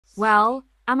Well,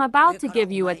 I'm about to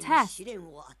give you a test.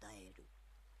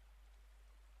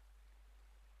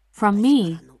 From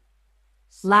me,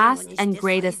 last and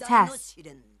greatest test.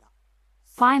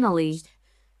 Finally,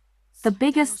 the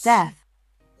biggest death.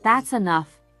 That's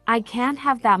enough. I can't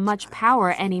have that much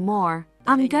power anymore.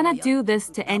 I'm gonna do this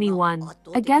to anyone,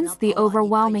 against the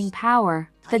overwhelming power,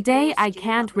 the day I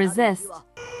can't resist.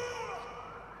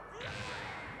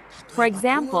 For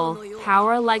example,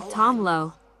 power like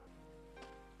Tomlo.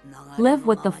 Live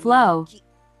with the flow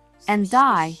and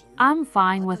die. I'm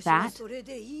fine with that.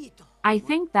 I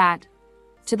think that,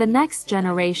 to the next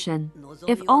generation,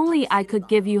 if only I could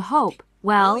give you hope.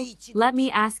 Well, let me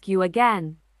ask you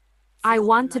again. I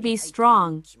want to be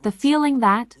strong. The feeling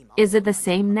that, is it the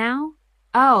same now?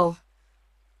 Oh,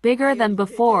 bigger than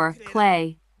before,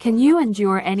 Clay. Can you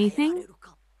endure anything?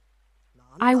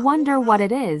 I wonder what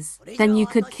it is. Then you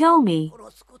could kill me.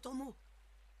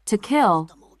 To kill.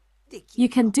 You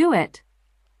can do it.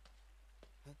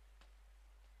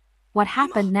 What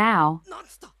happened now?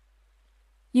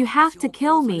 You have to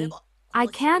kill me. I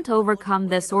can't overcome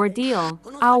this ordeal.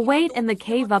 I'll wait in the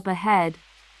cave up ahead.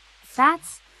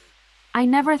 I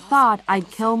never thought I'd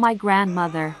kill my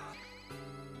grandmother.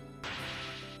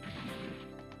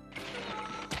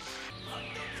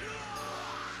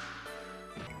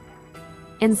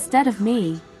 Instead of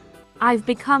me, I've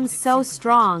become so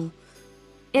strong.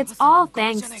 It's all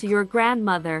thanks to your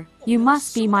grandmother. You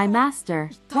must be my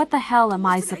master. What the hell am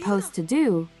I supposed to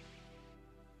do?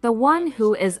 The one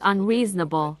who is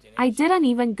unreasonable. I didn't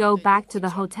even go back to the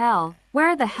hotel.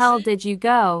 Where the hell did you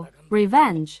go?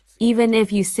 Revenge. Even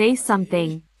if you say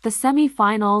something, the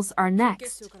semi-finals are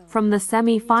next. From the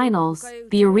semi-finals,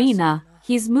 the arena,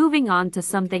 he's moving on to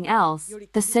something else.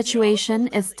 The situation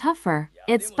is tougher.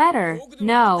 It's better.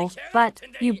 No, but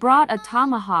you brought a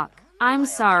tomahawk. I'm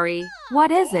sorry.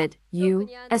 What is it, you?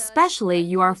 Especially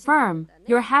you are firm.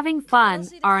 You're having fun,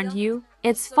 aren't you?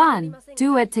 It's fun.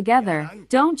 Do it together.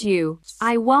 Don't you?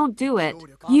 I won't do it.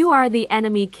 You are the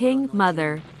enemy king,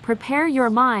 mother. Prepare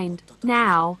your mind.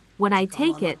 Now, when I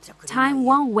take it, time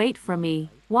won't wait for me.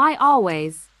 Why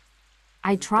always?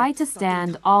 I try to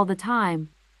stand all the time.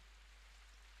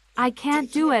 I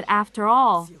can't do it after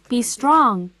all. Be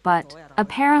strong, but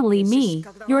apparently me.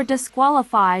 You're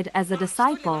disqualified as a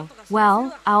disciple.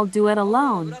 Well, I'll do it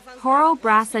alone. Coral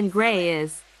brass and gray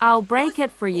is. I'll break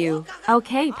it for you.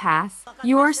 Okay, pass.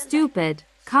 You're stupid.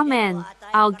 Come in.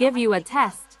 I'll give you a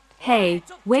test. Hey,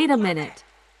 wait a minute.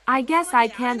 I guess I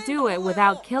can't do it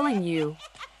without killing you.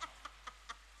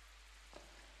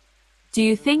 Do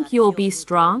you think you'll be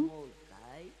strong?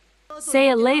 Say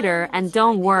it later and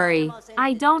don't worry.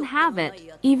 I don't have it.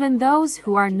 Even those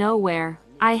who are nowhere.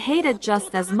 I hate it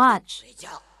just as much.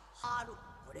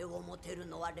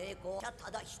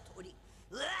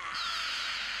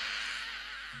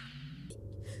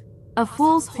 A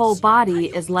fool's whole body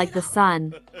is like the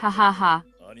sun. Ha ha ha.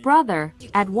 Brother,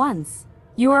 at once.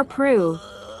 You're Prue.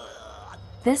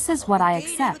 This is what I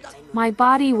accept. My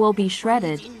body will be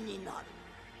shredded.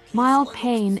 Mild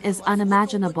pain is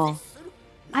unimaginable.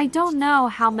 I don't know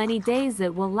how many days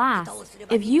it will last.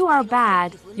 If you are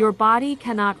bad, your body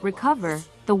cannot recover.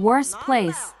 The worst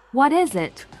place. What is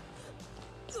it?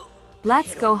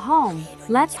 Let's go home.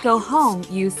 Let's go home,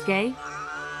 Yusuke.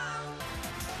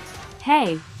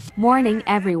 Hey, morning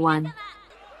everyone.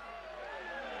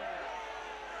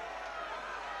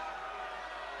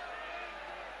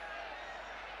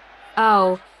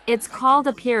 Oh, it's called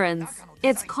appearance.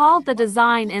 It's called the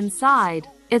design inside.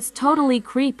 It's totally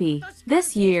creepy.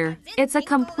 This year, it's a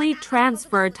complete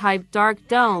transfer type dark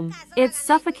dome. It's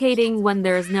suffocating when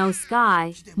there's no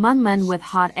sky. Munman with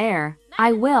hot air.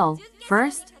 I will.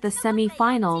 First, the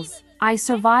semi-finals. I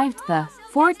survived the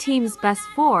 4 teams best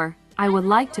 4. I would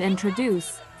like to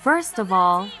introduce, first of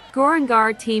all,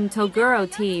 Gorangar team Toguro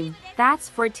team. That's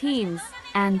for teams.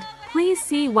 And please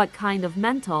see what kind of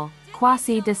mental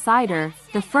quasi-decider.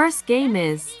 The first game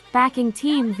is backing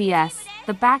team vs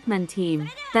the backman team.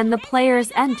 Then the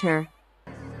players enter.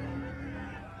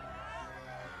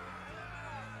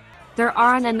 There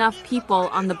aren't enough people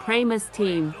on the Premise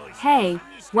team. Hey,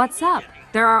 what's up?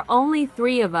 There are only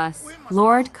 3 of us.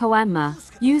 Lord Koenma,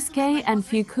 Yusuke and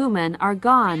Fukuman are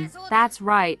gone. That's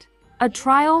right. A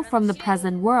trial from the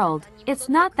present world. It's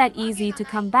not that easy to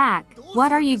come back.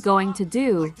 What are you going to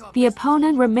do? The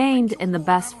opponent remained in the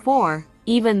best 4.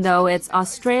 Even though it's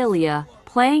Australia,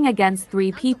 playing against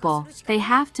 3 people, they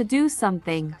have to do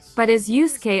something. But is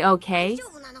Yusuke okay?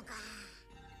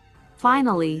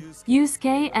 Finally,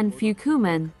 Yusuke and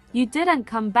Fukuman, you didn't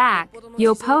come back.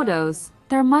 Yopodos,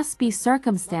 there must be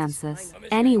circumstances.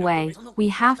 Anyway, we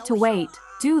have to wait.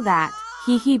 Do that.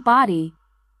 Hee body.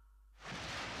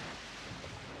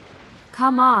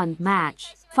 Come on,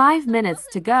 match. 5 minutes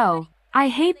to go. I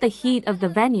hate the heat of the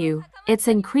venue. It's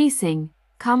increasing.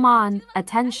 Come on,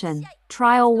 attention.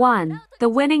 Trial 1. The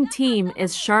winning team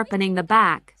is sharpening the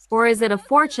back. Or is it a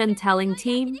fortune-telling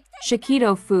team?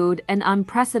 Shikido food and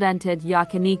unprecedented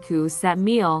yakiniku set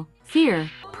meal. Fear.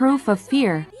 Proof of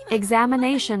fear.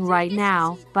 Examination right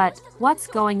now, but what's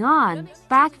going on?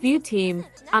 Back view team,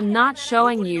 I'm not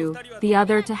showing you. The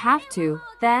other to have to.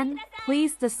 Then,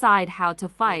 please decide how to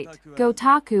fight.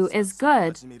 Gotaku is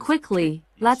good. Quickly.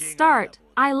 Let's start.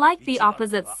 I like the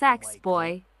opposite sex,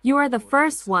 boy. You are the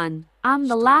first one. I'm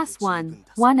the last one.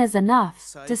 One is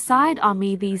enough. Decide on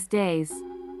me these days.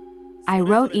 I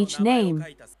wrote each name.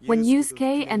 When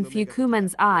Yusuke and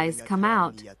Fukuman's eyes come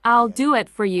out, I'll do it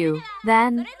for you.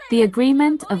 Then, the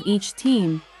agreement of each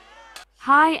team.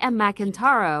 Hi, I'm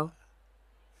Makintaro.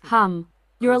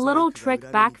 Your little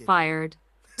trick backfired.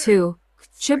 2.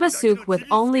 Chibasuke with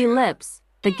only lips.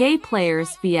 The gay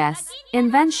players vs.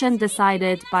 Invention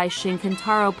decided by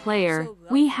Shinkintaro player.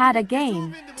 We had a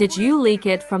game. Did you leak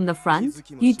it from the front?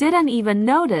 You didn't even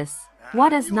notice.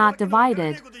 What is not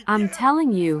divided? I'm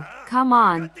telling you. Come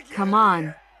on, come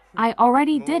on. I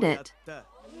already did it.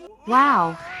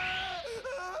 Wow.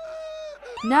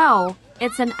 No,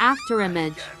 it's an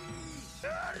afterimage.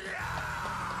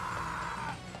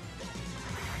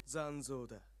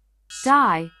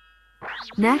 Die.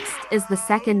 Next is the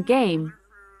second game.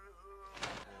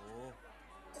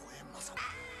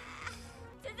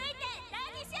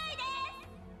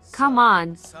 Come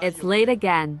on, it's late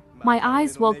again. My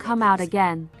eyes will come out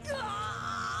again.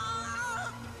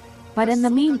 But in the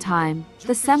meantime,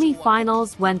 the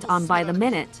semi-finals went on by the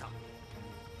minute.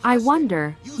 I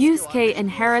wonder, Yusuke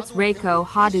inherits Reiko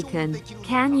Hadouken.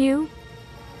 Can you?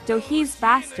 Dohi's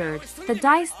bastard, the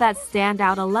dice that stand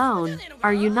out alone.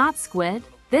 Are you not Squid?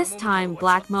 This time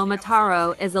Black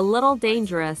Momotaro is a little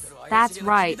dangerous. That's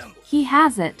right, he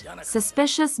has it.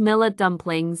 Suspicious millet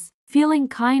dumplings, feeling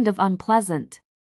kind of unpleasant.